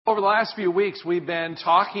Over the last few weeks, we've been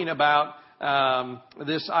talking about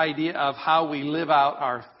this idea of how we live out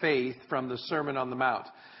our faith from the Sermon on the Mount.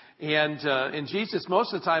 And Jesus,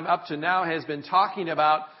 most of the time up to now, has been talking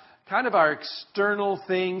about kind of our external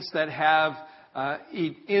things that have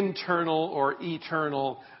internal or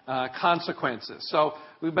eternal consequences. So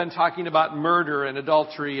we've been talking about murder and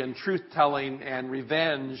adultery and truth-telling and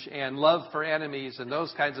revenge and love for enemies and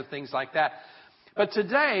those kinds of things like that. But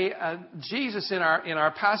today, Jesus, in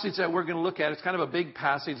our passage that we're going to look at, it's kind of a big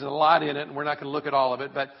passage and a lot in it, and we're not going to look at all of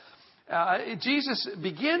it. But Jesus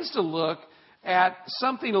begins to look at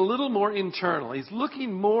something a little more internal. He's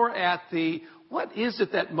looking more at what is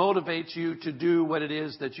it that motivates you to do what it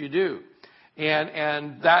is that you do.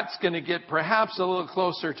 And that's going to get perhaps a little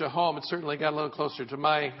closer to home. It certainly got a little closer to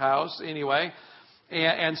my house anyway.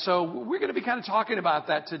 And so we're going to be kind of talking about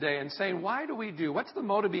that today and saying, why do we do? What's the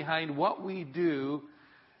motive behind what we do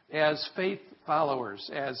as faith followers,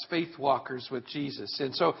 as faith walkers with Jesus?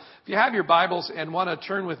 And so if you have your Bibles and want to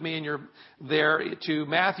turn with me there to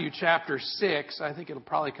Matthew chapter 6, I think it'll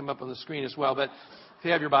probably come up on the screen as well. But if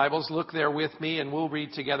you have your Bibles, look there with me and we'll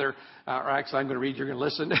read together. Or actually, I'm going to read, you're going to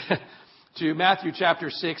listen. To Matthew chapter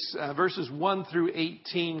 6, verses 1 through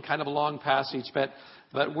 18, kind of a long passage, but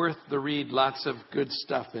worth the read, lots of good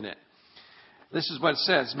stuff in it. This is what it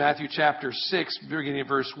says, Matthew chapter 6, beginning of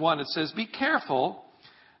verse 1. It says, "Be careful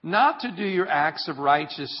not to do your acts of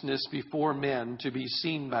righteousness before men to be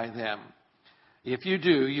seen by them. If you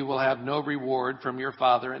do, you will have no reward from your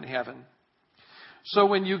Father in heaven. So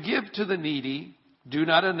when you give to the needy, do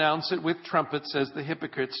not announce it with trumpets as the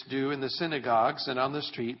hypocrites do in the synagogues and on the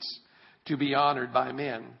streets, to be honored by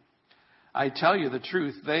men. I tell you the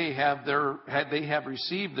truth, they have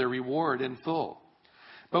received their reward in full.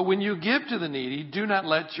 But when you give to the needy, do not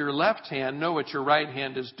let your left hand know what your right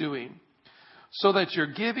hand is doing, so that your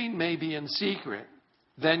giving may be in secret.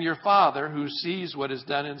 Then your Father, who sees what is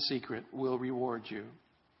done in secret, will reward you.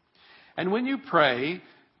 And when you pray,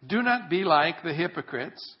 do not be like the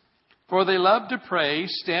hypocrites, for they love to pray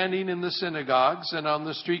standing in the synagogues and on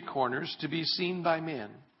the street corners to be seen by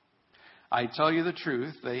men. I tell you the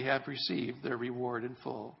truth, they have received their reward in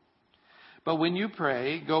full. But when you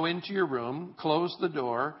pray, go into your room, close the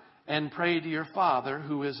door, and pray to your Father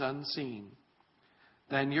who is unseen.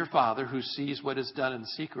 Then your Father who sees what is done in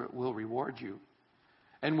secret will reward you.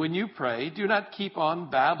 And when you pray, do not keep on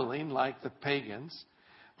babbling like the pagans,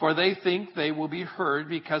 for they think they will be heard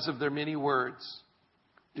because of their many words.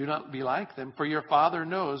 Do not be like them, for your Father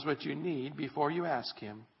knows what you need before you ask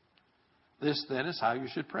Him. This then is how you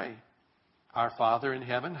should pray. Our Father in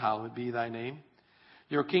heaven, hallowed be thy name.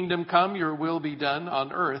 Your kingdom come, your will be done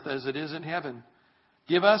on earth as it is in heaven.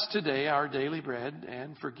 Give us today our daily bread,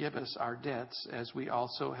 and forgive us our debts as we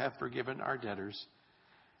also have forgiven our debtors.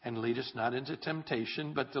 And lead us not into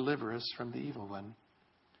temptation, but deliver us from the evil one.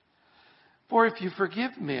 For if you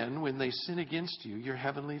forgive men when they sin against you, your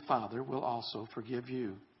heavenly Father will also forgive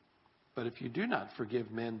you. But if you do not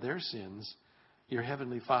forgive men their sins, your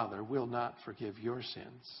heavenly Father will not forgive your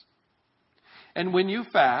sins. And when you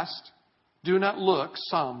fast, do not look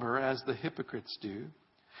somber as the hypocrites do,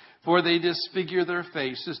 for they disfigure their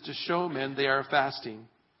faces to show men they are fasting.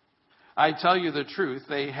 I tell you the truth,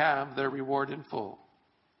 they have their reward in full.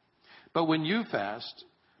 But when you fast,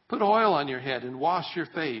 put oil on your head and wash your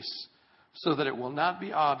face, so that it will not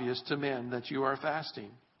be obvious to men that you are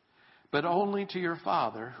fasting, but only to your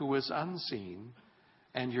Father who is unseen,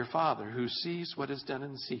 and your Father who sees what is done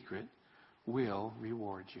in secret will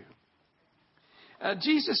reward you."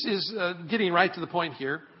 Jesus is getting right to the point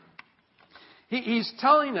here. He's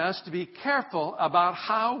telling us to be careful about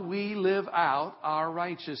how we live out our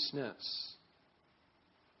righteousness.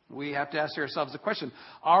 We have to ask ourselves the question,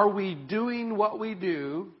 are we doing what we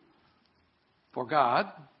do for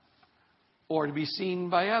God or to be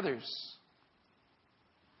seen by others?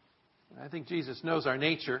 I think Jesus knows our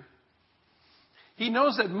nature. He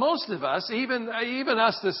knows that most of us, even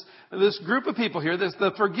us, this group of people here,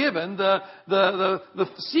 the forgiven,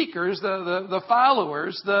 the seekers, the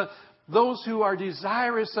followers, those who are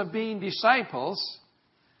desirous of being disciples,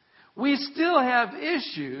 we still have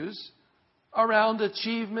issues around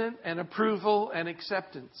achievement and approval and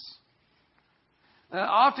acceptance.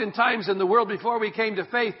 Oftentimes in the world before we came to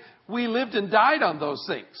faith, we lived and died on those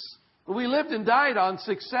things. We lived and died on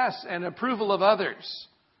success and approval of others.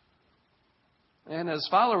 And as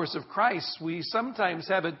followers of Christ, we sometimes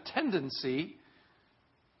have a tendency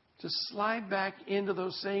to slide back into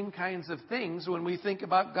those same kinds of things when we think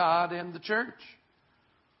about God and the church.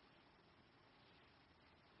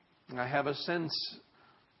 I have a sense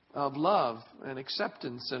of love and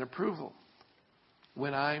acceptance and approval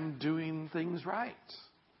when I'm doing things right.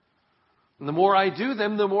 And the more I do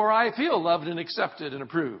them, the more I feel loved and accepted and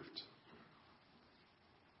approved.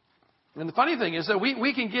 And the funny thing is that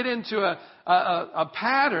we can get into a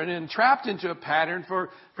pattern and trapped into a pattern for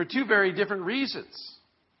two very different reasons.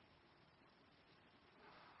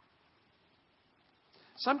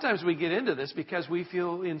 Sometimes we get into this because we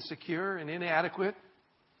feel insecure and inadequate.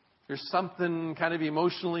 There's something kind of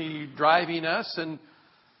emotionally driving us, and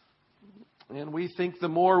we think the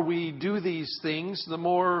more we do these things, the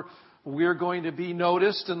more we're going to be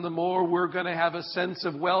noticed, and the more we're going to have a sense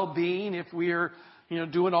of well-being if we're,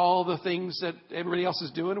 doing all the things that everybody else is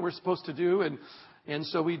doing, we're supposed to do, and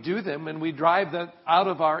so we do them, and we drive that out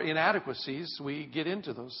of our inadequacies. We get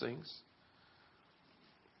into those things.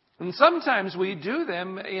 And sometimes we do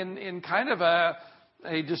them in kind of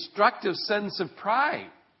a destructive sense of pride.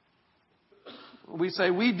 We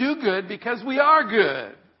say we do good because we are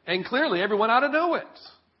good. And clearly everyone ought to know it,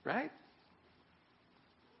 right?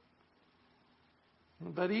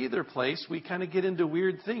 But either place, we kind of get into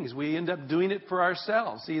weird things. We end up doing it for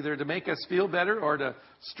ourselves, either to make us feel better or to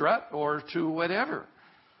strut or to whatever.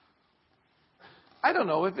 I don't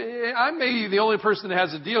know if I may be the only person that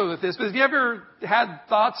has to deal with this, but have you ever had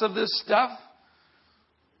thoughts of this stuff?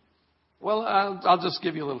 Well, I'll just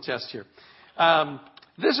give you a little test here.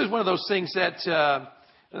 This is one of those things that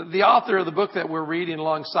the author of the book that we're reading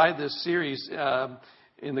alongside this series,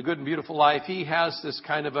 In the Good and Beautiful Life, he has this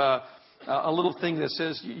kind of a little thing that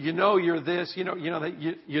says, you're this,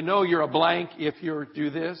 you're a blank if you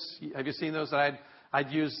do this. Have you seen those? I'd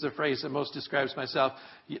use the phrase that most describes myself.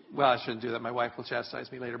 Well, I shouldn't do that. My wife will chastise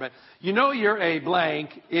me later. But you're a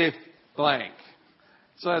blank if blank.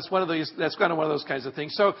 So that's kind of one of those kinds of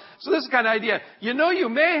things. So this is the kind of idea. You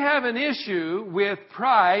may have an issue with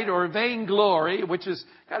pride or vainglory, which is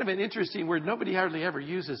kind of an interesting word. Nobody hardly ever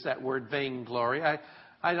uses that word, vainglory.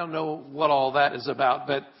 I don't know what all that is about,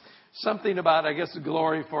 but something about, I guess,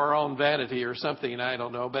 glory for our own vanity or something. I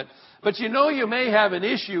don't know. But you may have an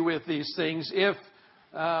issue with these things if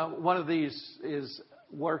one of these is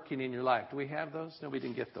working in your life. Do we have those? No, we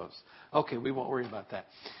didn't get those. Okay, we won't worry about that.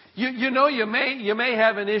 You may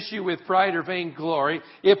have an issue with pride or vainglory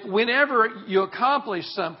if whenever you accomplish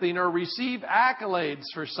something or receive accolades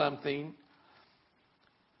for something,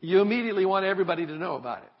 you immediately want everybody to know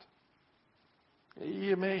about it.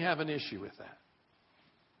 You may have an issue with that.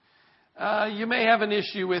 You may have an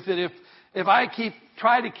issue with it if I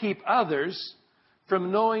try to keep others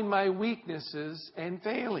from knowing my weaknesses and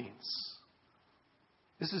failings.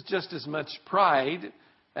 This is just as much pride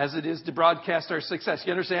as it is to broadcast our success.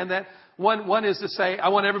 You understand that? One is to say, I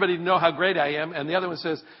want everybody to know how great I am. And the other one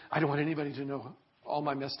says, I don't want anybody to know all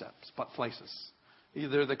my messed up places.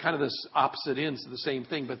 They're the kind of the opposite ends of the same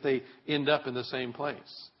thing, but they end up in the same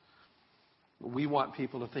place. We want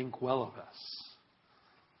people to think well of us.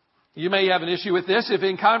 You may have an issue with this if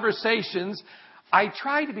in conversations I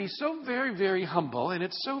try to be so very, very humble, and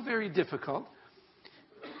it's so very difficult.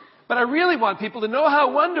 But I really want people to know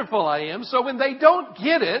how wonderful I am, so when they don't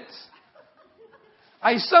get it,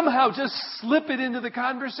 I somehow just slip it into the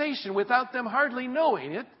conversation without them hardly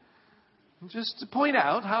knowing it, just to point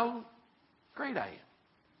out how great I am.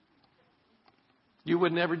 You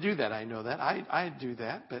would never do that, I know that. I do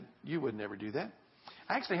that, but you would never do that.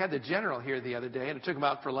 I actually had the general here the other day, and I took him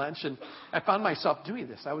out for lunch, and I found myself doing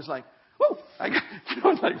this. I was like, whoa,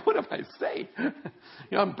 what do I say?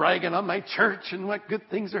 I'm bragging on my church and what good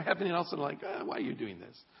things are happening. And all of a sudden, why are you doing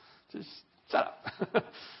this? Just shut up.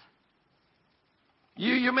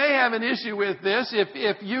 You may have an issue with this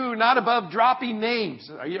if you're not above dropping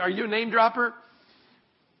names. Are you a name dropper?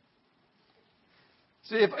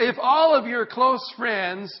 So if all of your close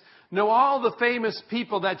friends know all the famous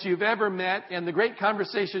people that you've ever met and the great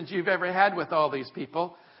conversations you've ever had with all these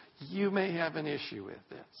people, you may have an issue with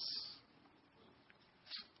this.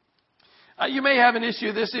 You may have an issue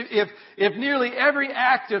with this if nearly every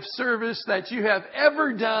act of service that you have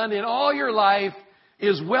ever done in all your life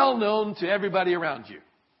is well known to everybody around you.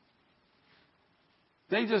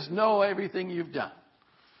 They just know everything you've done.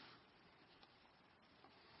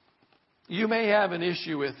 You may have an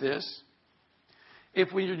issue with this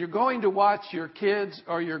if when you're going to watch your kids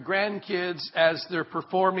or your grandkids as they're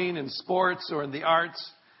performing in sports or in the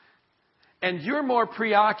arts, and you're more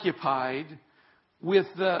preoccupied with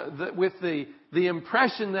the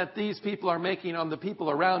impression that these people are making on the people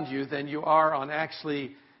around you than you are on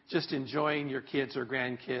actually just enjoying your kids or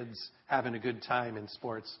grandkids having a good time in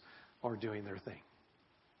sports or doing their thing.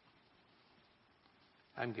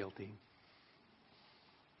 I'm guilty.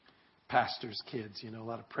 Pastors' kids, a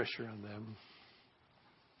lot of pressure on them.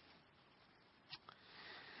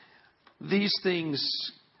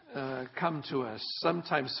 come to us,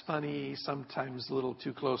 sometimes funny, sometimes a little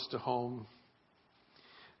too close to home.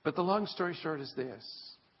 But the long story short is this,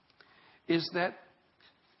 is that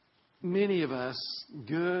many of us,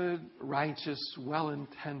 good, righteous,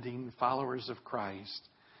 well-intending followers of Christ,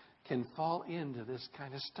 can fall into this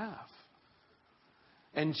kind of stuff.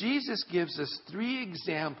 And Jesus gives us 3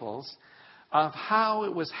 examples of how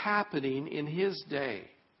it was happening in His day.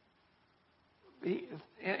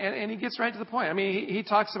 And he gets right to the point. I mean, he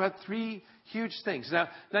talks about 3 huge things. Now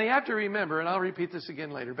you have to remember, and I'll repeat this again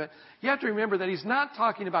later, but you have to remember that He's not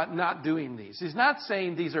talking about not doing these. He's not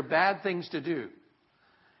saying these are bad things to do.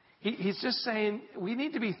 He's just saying we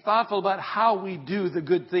need to be thoughtful about how we do the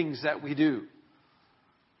good things that we do.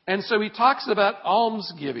 And so He talks about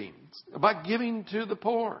almsgiving, about giving to the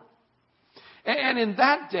poor. And in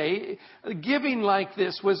that day, giving like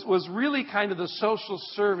this was really kind of the social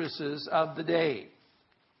services of the day.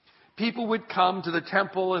 People would come to the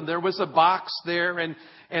temple and there was a box there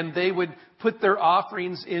and they would put their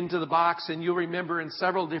offerings into the box. And you'll remember in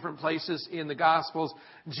several different places in the Gospels,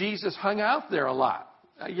 Jesus hung out there a lot.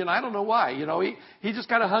 I don't know why. He just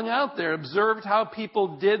kind of hung out there, observed how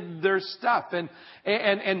people did their stuff,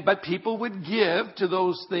 but people would give to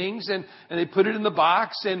those things, and they put it in the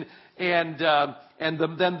box, then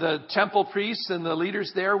the temple priests and the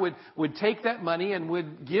leaders there would take that money and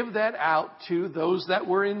would give that out to those that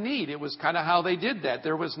were in need. It was kind of how they did that.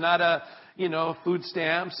 There was not food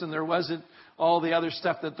stamps, and there wasn't all the other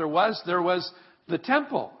stuff that there was. There was the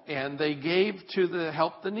temple, and they gave to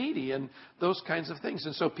help the needy and those kinds of things.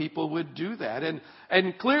 And so people would do that.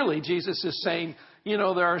 And clearly Jesus is saying,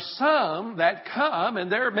 there are some that come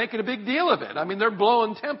and they're making a big deal of it. I mean, they're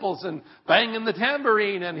blowing temples and banging the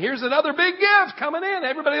tambourine, and here's another big gift coming in.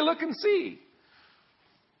 Everybody look and see.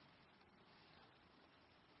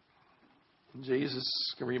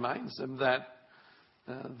 Jesus reminds them that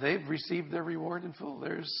they've received their reward in full.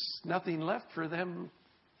 There's nothing left for them.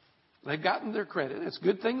 They've gotten their credit. It's a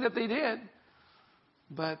good thing that they did,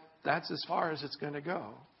 but that's as far as it's going to go.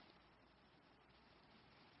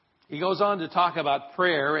 He goes on to talk about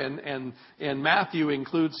prayer, and Matthew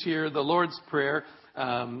includes here the Lord's Prayer.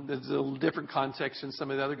 There's a little different context in some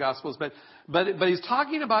of the other Gospels, but he's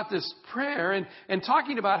talking about this prayer and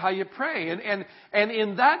talking about how you pray. And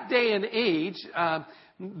in that day and age,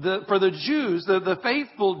 for the Jews, the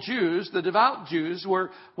faithful Jews, the devout Jews, were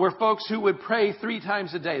folks who would pray 3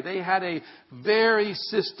 times a day. They had a very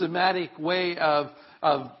systematic way of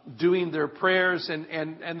doing their prayers,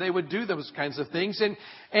 and they would do those kinds of things.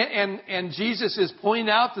 And Jesus is pointing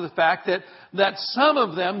out to the fact that some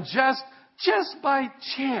of them just by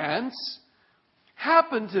chance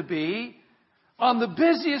happened to be on the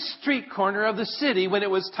busiest street corner of the city when it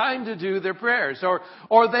was time to do their prayers.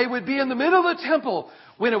 Or they would be in the middle of the temple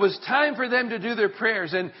when it was time for them to do their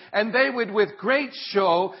prayers. And they would, with great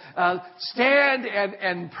show, stand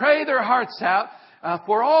and pray their hearts out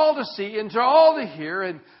for all to see and for all to hear.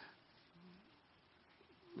 And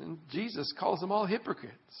Jesus calls them all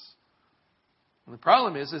hypocrites. And the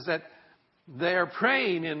problem is that they're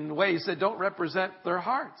praying in ways that don't represent their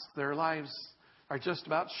hearts. Their lives are just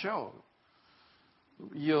about show.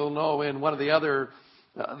 You'll know in one of the other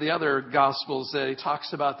Gospels that he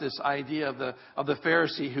talks about this idea of the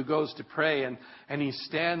Pharisee who goes to pray and he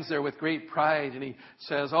stands there with great pride and he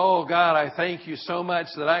says, "Oh God, I thank you so much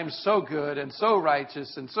that I'm so good and so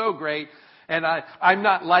righteous and so great, and I'm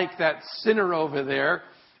not like that sinner over there.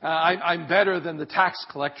 I'm better than the tax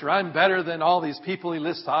collector. I'm better than all these people he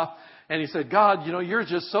lists off." And he said, "God, you're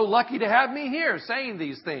just so lucky to have me here saying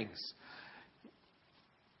these things."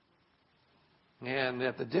 And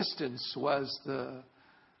at the distance was the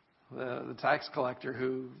tax collector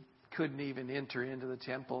who couldn't even enter into the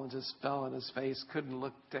temple and just fell on his face, couldn't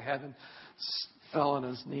look to heaven, fell on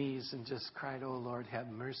his knees and just cried, "Oh Lord, have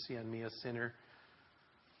mercy on me, a sinner."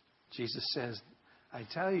 Jesus says, I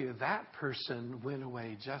tell you, that person went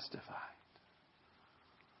away justified.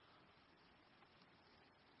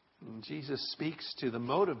 And Jesus speaks to the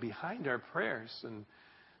motive behind our prayers. And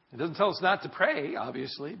it doesn't tell us not to pray,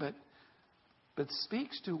 obviously, but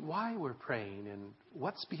speaks to why we're praying and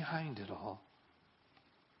what's behind it all.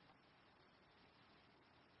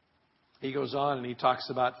 He goes on and he talks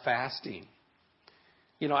about fasting.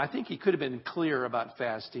 I think he could have been clear about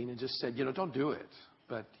fasting and just said, don't do it.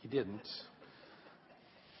 But he didn't.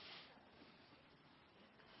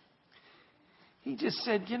 He just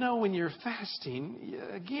said, when you're fasting,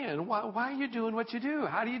 again, why are you doing what you do?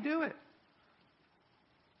 How do you do it?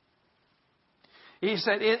 He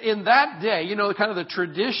said, in that day, kind of the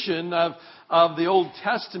tradition of the Old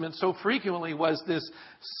Testament so frequently was this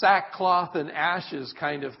sackcloth and ashes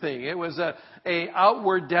kind of thing. It was a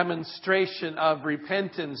outward demonstration of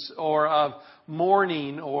repentance or of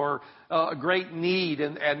mourning or a great need.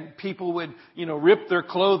 And people would, rip their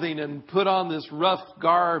clothing and put on this rough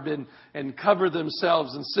garb and cover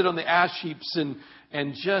themselves and sit on the ash heaps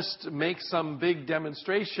and just make some big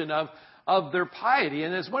demonstration of their piety.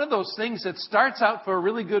 And it's one of those things that starts out for a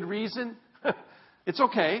really good reason. It's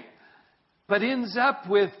okay. But ends up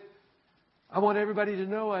with, I want everybody to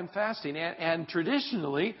know I'm fasting. And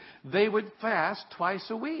traditionally, they would fast twice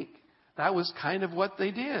a week. That was kind of what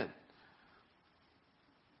they did.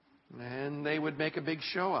 And they would make a big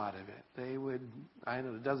show out of it. They would, I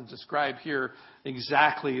know it doesn't describe here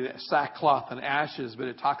exactly sackcloth and ashes, but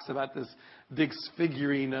it talks about this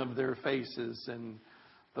disfiguring of their faces and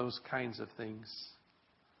those kinds of things.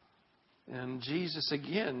 And Jesus,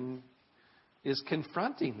 again, is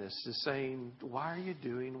confronting this, is saying, why are you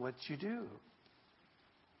doing what you do?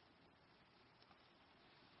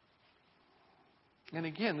 And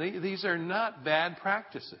again, these are not bad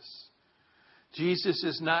practices. Jesus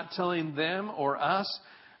is not telling them or us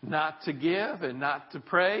not to give and not to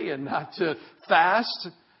pray and not to fast.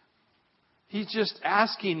 He's just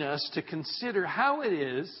asking us to consider how it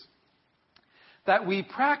is that we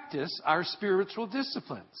practice our spiritual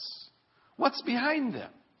disciplines. What's behind them?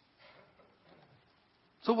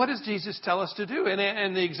 So what does Jesus tell us to do?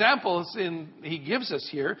 And the examples he gives us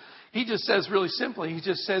here, he just says really simply, he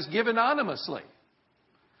just says, give anonymously.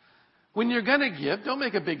 When you're going to give, don't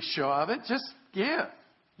make a big show of it. Just give.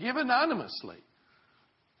 Give anonymously.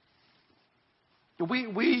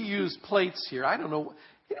 We use plates here. I don't know.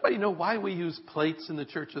 Anybody know why we use plates in the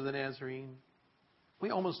Church of the Nazarene? We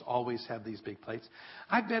almost always have these big plates.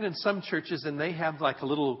 I've been in some churches and they have like a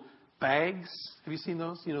little bags. Have you seen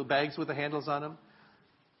those? Bags with the handles on them.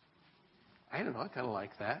 I don't know. I kind of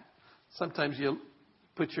like that. Sometimes you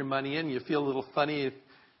put your money in. You feel a little funny if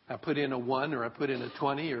I put in a 1 or I put in a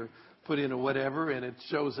 20 or put in a whatever and it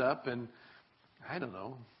shows up. And I don't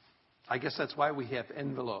know. I guess that's why we have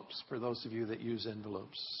envelopes for those of you that use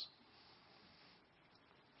envelopes.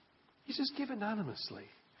 He says, give anonymously.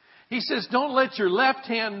 He says, don't let your left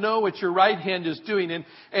hand know what your right hand is doing.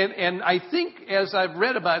 And I think, as I've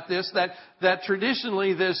read about this, that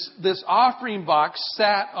traditionally this offering box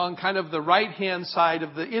sat on kind of the right-hand side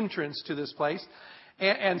of the entrance to this place.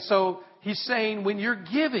 And so he's saying, when you're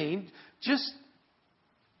giving, just,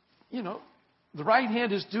 the right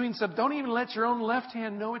hand is doing something. Don't even let your own left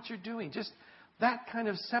hand know what you're doing. Just that kind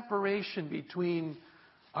of separation between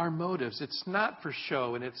our motives. It's not for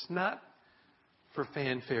show and it's not for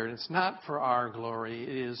fanfare, and it's not for our glory. It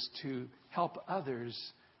is to help others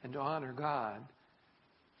and to honor God.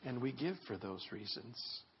 And we give for those reasons.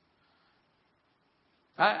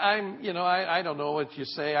 I don't know what you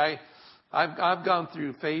say. I've gone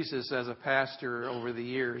through phases as a pastor over the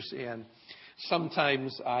years, and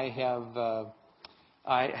sometimes I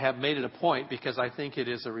have made it a point, because I think it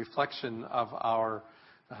is a reflection of our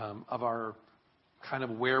kind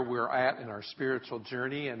of where we're at in our spiritual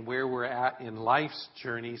journey and where we're at in life's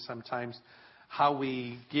journey, sometimes how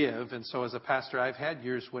we give. And so as a pastor, I've had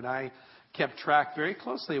years when I kept track very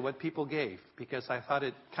closely of what people gave, because I thought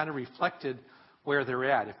it kind of reflected where they're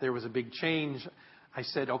at. If there was a big change, I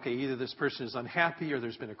said, okay, either this person is unhappy or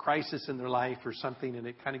there's been a crisis in their life or something, and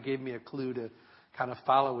it kind of gave me a clue to kind of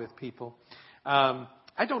follow with people.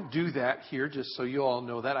 I don't do that here, just so you all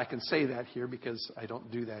know that. I can say that here because I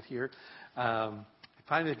don't do that here. I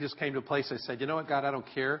finally just came to a place I said, you know what, God, I don't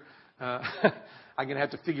care. I'm going to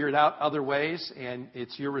have to figure it out other ways, and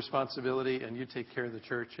it's your responsibility, and you take care of the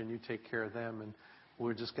church, and you take care of them, and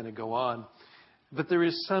we're just going to go on. But there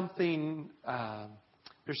is something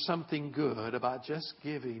good about just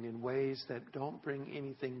giving in ways that don't bring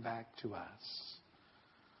anything back to us.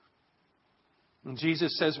 And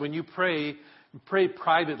Jesus says when you pray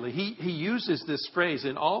privately. He uses this phrase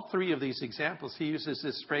in all three of these examples. He uses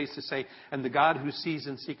this phrase to say, and the God who sees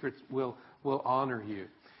in secret will honor you.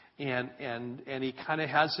 And he kind of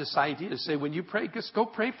has this idea to say, when you pray, just go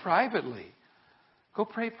pray privately. Go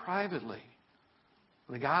pray privately.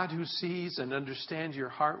 The God who sees and understands your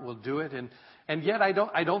heart will do it. And yet I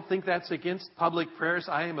don't think that's against public prayers.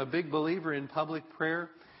 I am a big believer in public prayer.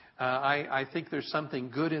 I think there's something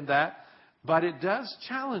good in that. But it does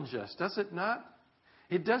challenge us, does it not?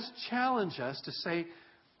 It does challenge us to say,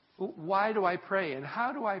 why do I pray? And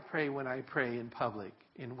how do I pray when I pray in public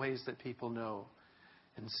in ways that people know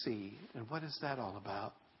and see? And what is that all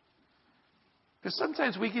about? Because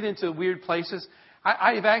sometimes we get into weird places.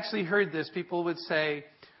 I've actually heard this. People would say,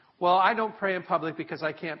 well, I don't pray in public because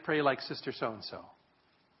I can't pray like Sister so-and-so.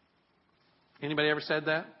 Anybody ever said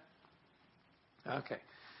that? Okay.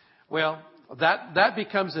 Well, that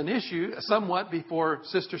becomes an issue somewhat before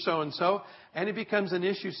Sister so-and-so, and it becomes an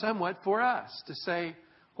issue somewhat for us to say,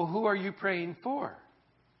 well, who are you praying for?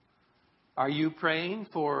 Are you praying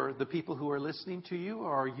for the people who are listening to you,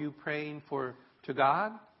 or are you praying to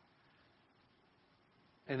God?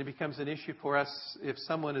 And it becomes an issue for us if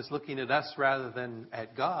someone is looking at us rather than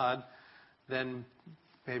at God, then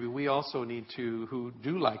maybe we also need to, who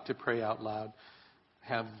do like to pray out loud,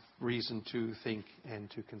 have reason to think and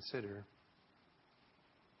to consider.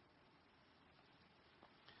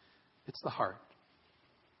 It's the heart.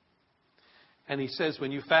 And he says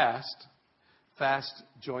when you fast, fast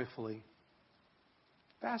joyfully.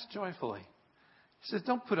 Fast joyfully. He says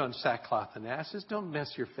don't put on sackcloth and ashes. Don't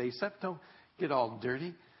mess your face up. Don't get all dirty.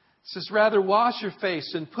 He says rather wash your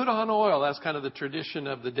face and put on oil. That's kind of the tradition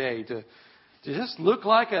of the day, to just look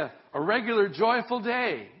like a regular joyful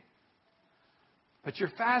day. But your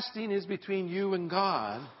fasting is between you and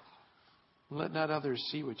God. Let not others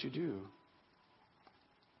see what you do.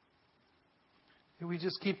 And we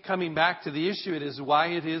just keep coming back to the issue. It is why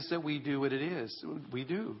it is that we do what it is we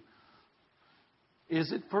do.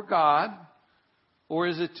 Is it for God? Or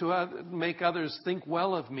is it to make others think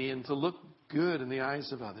well of me and to look good in the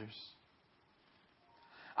eyes of others?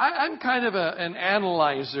 I'm kind of an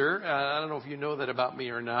analyzer. I don't know if you know that about me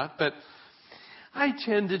or not, but I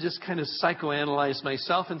tend to just kind of psychoanalyze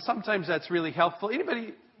myself, and sometimes that's really helpful.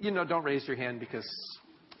 Anybody, don't raise your hand because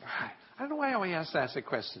I don't know why I always ask that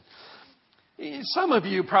question. Some of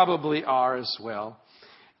you probably are as well.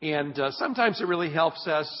 And sometimes it really helps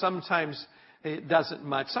us. Sometimes it doesn't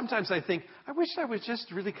much. Sometimes I think, I wish I was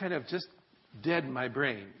just really kind of just dead in my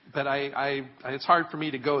brain. But it's hard for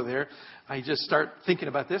me to go there. I just start thinking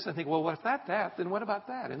about this. And I think, well, what's that? Then what about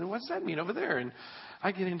that? And then what does that mean over there? And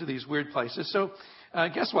I get into these weird places. So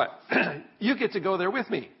guess what? You get to go there with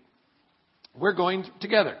me. We're going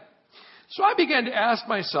together. So I began to ask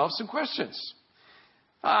myself some questions.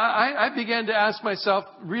 I began to ask myself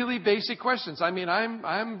really basic questions. I mean,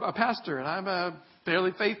 I'm a pastor and I'm a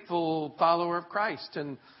fairly faithful follower of Christ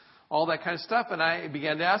and all that kind of stuff. And I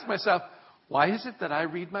began to ask myself, why is it that I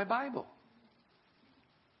read my Bible?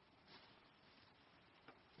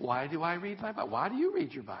 Why do I read my Bible? Why do you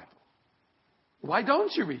read your Bible? Why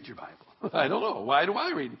don't you read your Bible? I don't know. Why do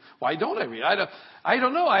I read? Why don't I read? I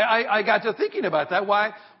don't know. I got to thinking about that.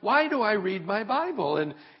 Why do I read my Bible?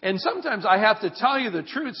 And sometimes I have to tell you the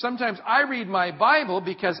truth. Sometimes I read my Bible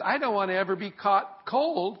because I don't want to ever be caught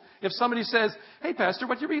cold if somebody says, hey, Pastor,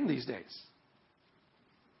 what are you reading these days?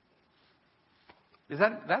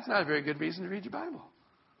 That's not a very good reason to read your Bible.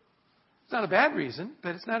 It's not a bad reason,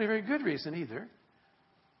 but it's not a very good reason either.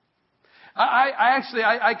 I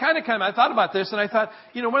thought about this, and I thought,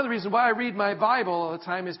 one of the reasons why I read my Bible all the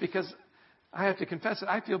time is because I have to confess it.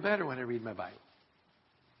 I feel better when I read my Bible.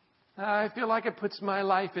 I feel like it puts my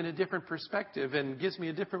life in a different perspective and gives me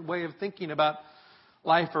a different way of thinking about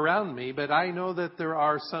life around me. But I know that there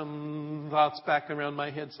are some thoughts back around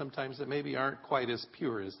my head sometimes that maybe aren't quite as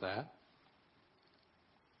pure as that.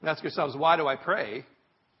 Ask yourselves, why do I pray?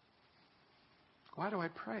 Why do I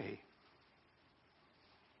pray?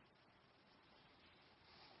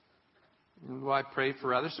 Do I pray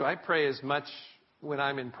for others? Do I pray as much when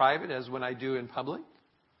I'm in private as when I do in public?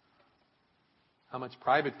 How much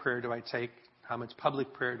private prayer do I take? How much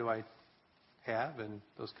public prayer do I have? And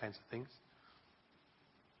those kinds of things.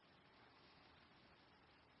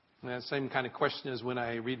 And that same kind of question is when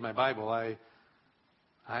I read my Bible. I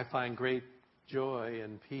find great joy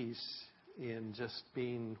and peace in just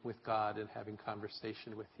being with God and having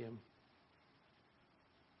conversation with Him.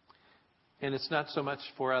 And it's not so much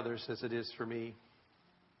for others as it is for me.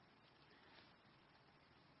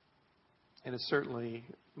 And it's certainly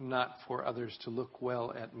not for others to look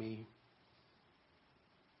well at me.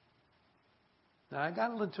 Now, I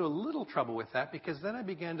got into a little trouble with that because then I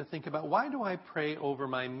began to think about, why do I pray over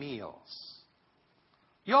my meals?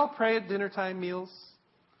 You all pray at dinner time meals?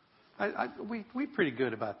 We're pretty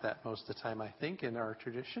good about that most of the time, I think, in our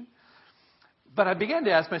tradition. But I began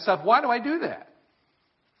to ask myself, why do I do that?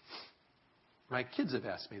 My kids have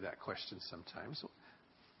asked me that question sometimes.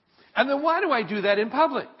 And then why do I do that in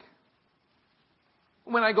public?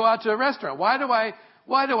 When I go out to a restaurant, why do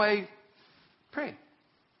I pray?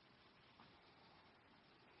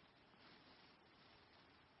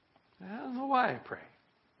 I don't know why I pray.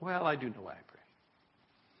 Well, I do know why I pray.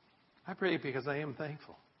 I pray because I am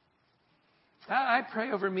thankful. I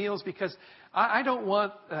pray over meals because I don't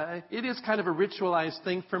want, it is kind of a ritualized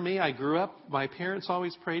thing for me. I grew up, my parents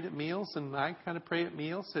always prayed at meals, and I kind of pray at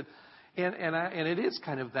meals. And it is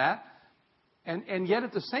kind of that. And yet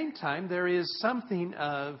at the same time, there is something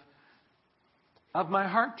of my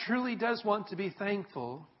heart truly does want to be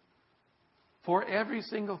thankful for every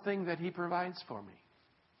single thing that He provides for me.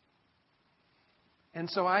 And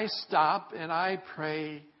so I stop and I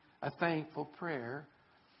pray a thankful prayer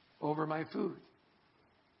over my food.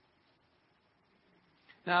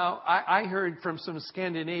 Now, I heard from some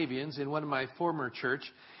Scandinavians in one of my former church,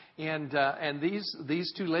 and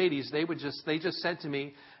these two ladies, they just said to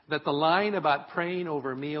me that the line about praying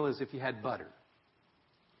over a meal is if you had butter.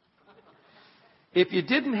 If you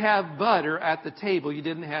didn't have butter at the table, you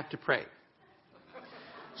didn't have to pray.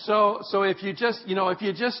 So if you just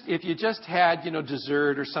had,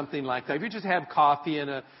 dessert or something like that, if you just have coffee and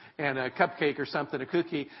a cupcake or something, a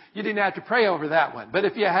cookie, you didn't have to pray over that one. But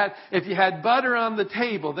if you had butter on the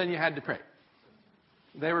table, then you had to pray.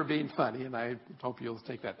 They were being funny, and I hope you'll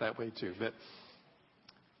take that way too. But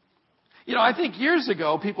I think years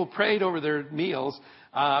ago people prayed over their meals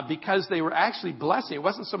because they were actually blessing. It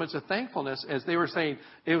wasn't so much a thankfulness as they were saying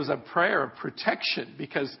it was a prayer of protection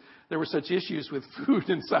because there were such issues with food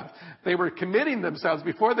and stuff. They were committing themselves.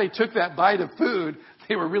 Before they took that bite of food,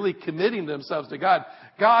 they were really committing themselves to God.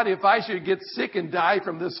 God, if I should get sick and die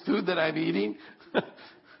from this food that I'm eating,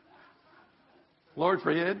 Lord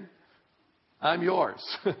forbid, I'm yours.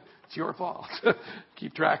 It's your fault.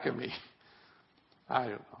 Keep track of me. I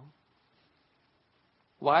don't know.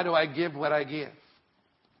 Why do I give what I give?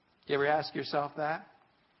 You ever ask yourself that?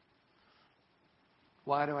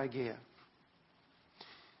 Why do I give?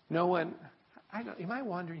 No one. Am I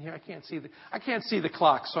wandering here? I can't see the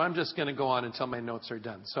clock, so I'm just going to go on until my notes are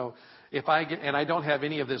done. So and I don't have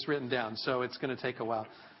any of this written down, so it's going to take a while.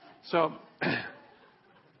 So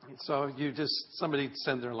somebody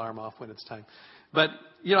send their alarm off when it's time. But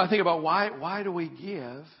I think about why do we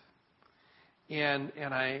give? And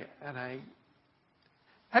I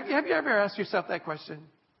have you ever asked yourself that question?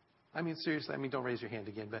 I mean, seriously. Don't raise your hand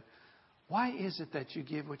again. But why is it that you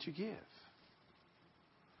give what you give?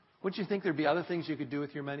 Wouldn't you think there'd be other things you could do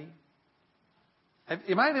with your money?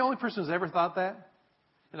 Am I the only person who's ever thought that?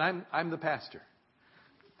 And I'm the pastor.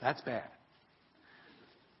 That's bad.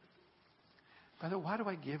 But why do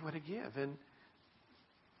I give what I give? And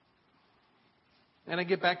I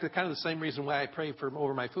get back to kind of the same reason why I pray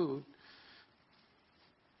over my food.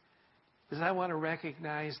 Is I want to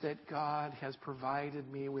recognize that God has provided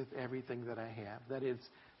me with everything that I have. That it's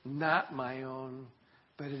not my own,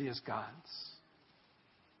 but it is God's.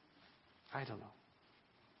 I don't know.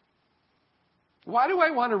 Why do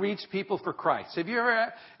I want to reach people for Christ? Have you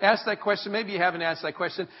ever asked that question? Maybe you haven't asked that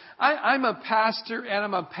question. I'm a pastor, and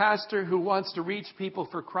I'm a pastor who wants to reach people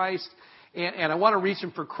for Christ. And I want to reach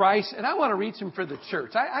them for Christ, and I want to reach them for the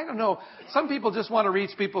church. I don't know. Some people just want to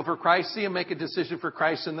reach people for Christ, see them make a decision for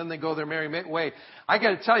Christ, and then they go their merry way. I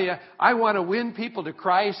got to tell you, I want to win people to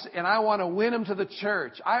Christ, and I want to win them to the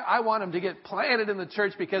church. I want them to get planted in the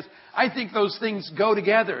church because I think those things go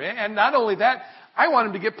together. And not only that, I want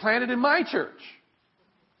them to get planted in my church.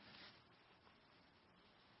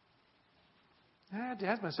 I had to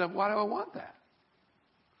ask myself, why do I want that?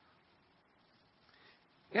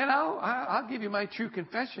 And I'll give you my true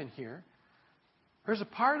confession here. There's a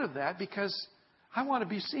part of that because I want to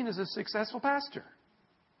be seen as a successful pastor.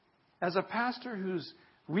 As a pastor who's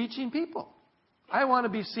reaching people. I want to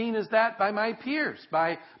be seen as that by my peers,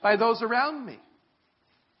 by those around me.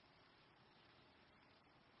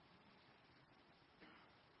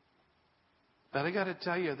 But I got to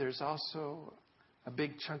tell you, there's also a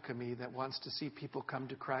big chunk of me that wants to see people come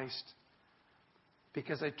to Christ.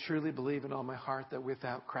 Because I truly believe in all my heart that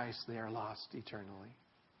without Christ they are lost eternally.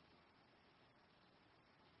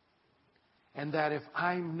 And that if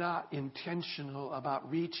I'm not intentional about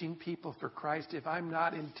reaching people for Christ, if I'm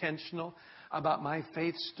not intentional about my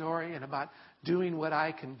faith story and about doing what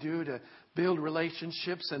I can do to build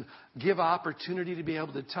relationships and give opportunity to be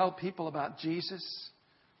able to tell people about Jesus,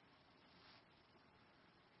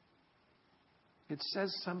 it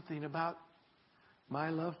says something about my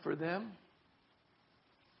love for them.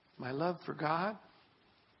 My love for God,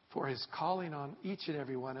 for His calling on each and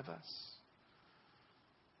every one of us.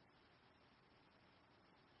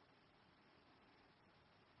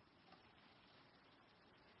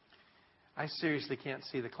 I seriously can't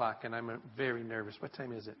see the clock, and I'm very nervous. What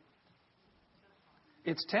time is it?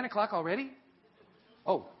 It's 10 o'clock already?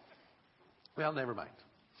 Oh, well, never mind.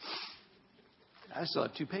 I still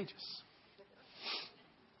have 2 pages.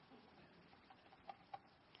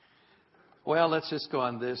 Well, let's just go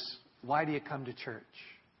on this. Why do you come to church?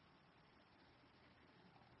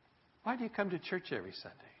 Why do you come to church every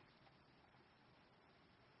Sunday?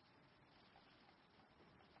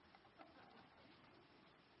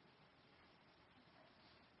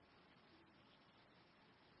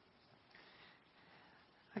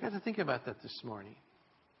 I got to think about that this morning.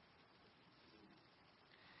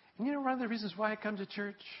 And you know, one of the reasons why I come to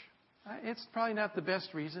church, it's probably not the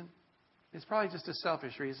best reason. It's probably just a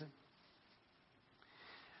selfish reason.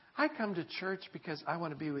 I come to church because I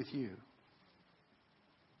want to be with you.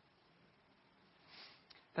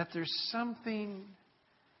 That there's something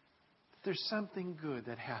good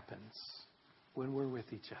that happens when we're with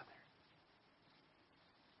each other.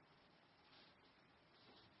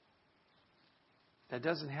 That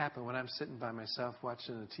doesn't happen when I'm sitting by myself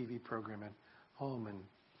watching a TV program at home and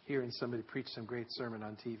hearing somebody preach some great sermon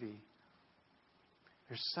on TV.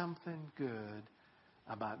 There's something good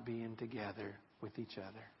about being together with each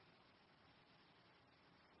other.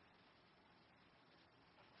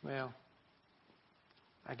 Well,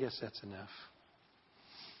 I guess that's enough.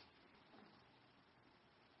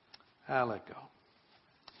 I'll let go.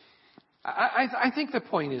 I think the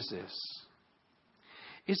point is this.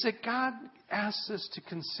 Is that God asks us to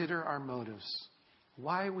consider our motives.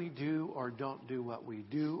 Why we do or don't do what we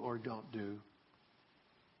do or don't do.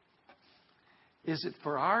 Is it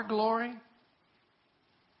for our glory?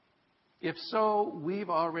 If so, we've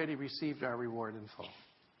already received our reward in full.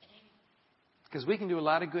 Because we can do a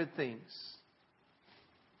lot of good things.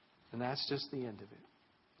 And that's just the end of it.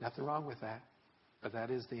 Nothing wrong with that. But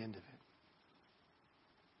that is the end of it.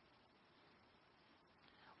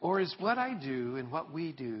 Or is what I do and what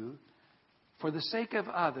we do for the sake of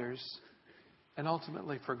others and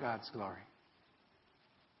ultimately for God's glory?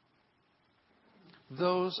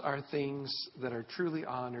 Those are things that are truly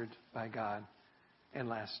honored by God and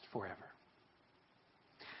last forever.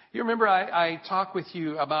 You remember I talked with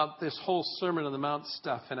you about this whole Sermon on the Mount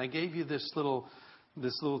stuff, and I gave you this little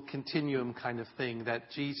continuum kind of thing that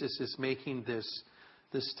Jesus is making this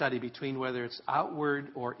study between whether it's outward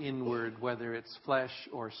or inward, whether it's flesh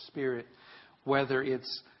or spirit, whether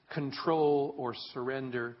it's control or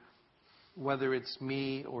surrender, whether it's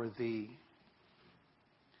me or thee.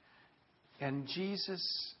 And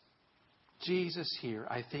Jesus here,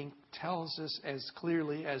 I think, tells us as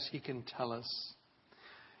clearly as he can tell us.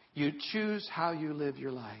 You choose how you live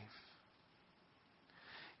your life.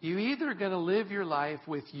 You're either going to live your life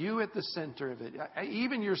with you at the center of it,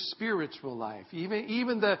 even your spiritual life,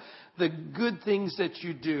 even the good things that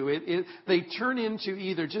you do. They turn into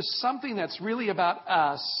either just something that's really about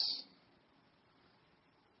us,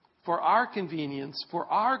 for our convenience, for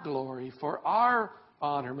our glory, for our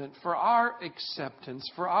honorment, for our acceptance,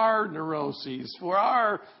 for our neuroses, for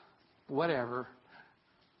our whatever.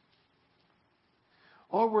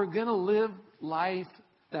 Or we're going to live life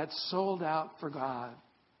that's sold out for God.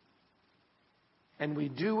 And we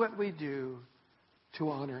do what we do to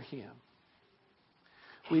honor Him.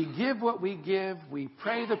 We give what we give. We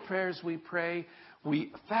pray the prayers we pray.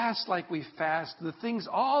 We fast like we fast.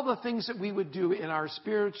 All the things that we would do in our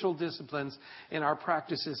spiritual disciplines, in our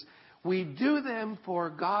practices, we do them for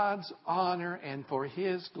God's honor and for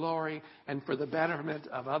His glory and for the betterment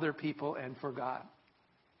of other people and for God.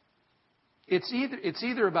 It's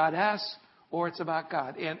either about us or it's about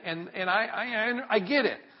God. And I get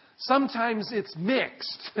it. Sometimes it's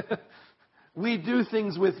mixed. We do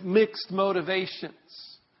things with mixed motivations.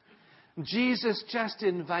 Jesus just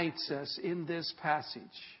invites us in this passage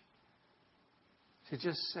to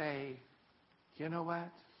just say, you know what?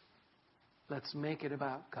 Let's make it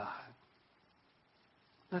about God.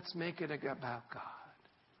 Let's make it about God.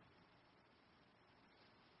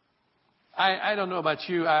 I don't know about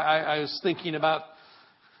you. I was thinking about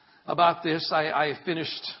this. I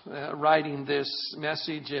finished writing this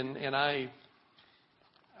message, and I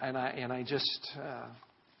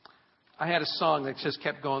had a song that just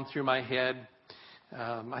kept going through my head.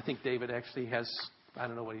 I think David actually has. I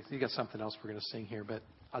don't know what he got something else we're going to sing here, but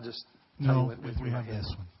I'll just tell you what went through my head.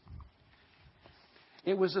 This one.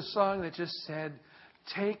 It was a song that just said,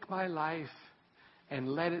 "Take my life and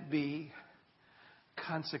let it be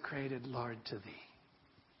consecrated, Lord, to Thee."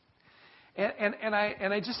 And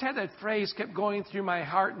I just had that phrase kept going through my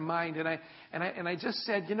heart and mind, and I just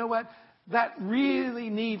said, you know what? That really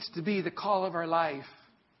needs to be the call of our life.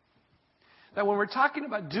 That when we're talking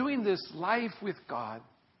about doing this life with God,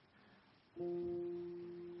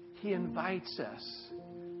 He invites us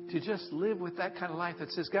to just live with that kind of life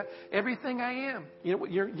that says, God, everything I am. You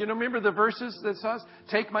know, remember the verses that says,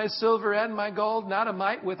 "Take my silver and my gold, not a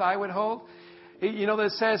mite with I would hold." You know,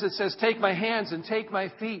 it says, take my hands and take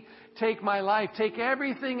my feet, take my life, take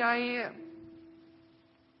everything I am.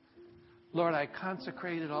 Lord, I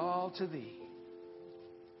consecrate it all to Thee.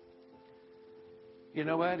 You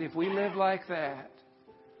know what? If we live like that,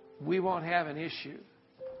 we won't have an issue.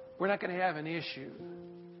 We're not going to have an issue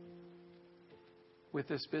with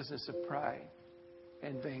this business of pride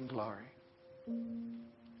and vainglory.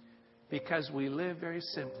 Because we live very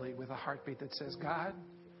simply with a heartbeat that says, God,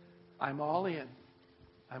 I'm all in.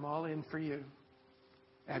 I'm all in for You.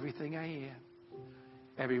 Everything I am.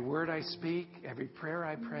 Every word I speak, every prayer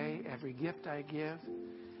I pray, every gift I give,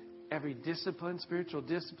 every discipline, spiritual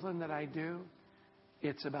discipline that I do,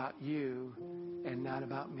 it's about You and not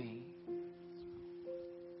about me.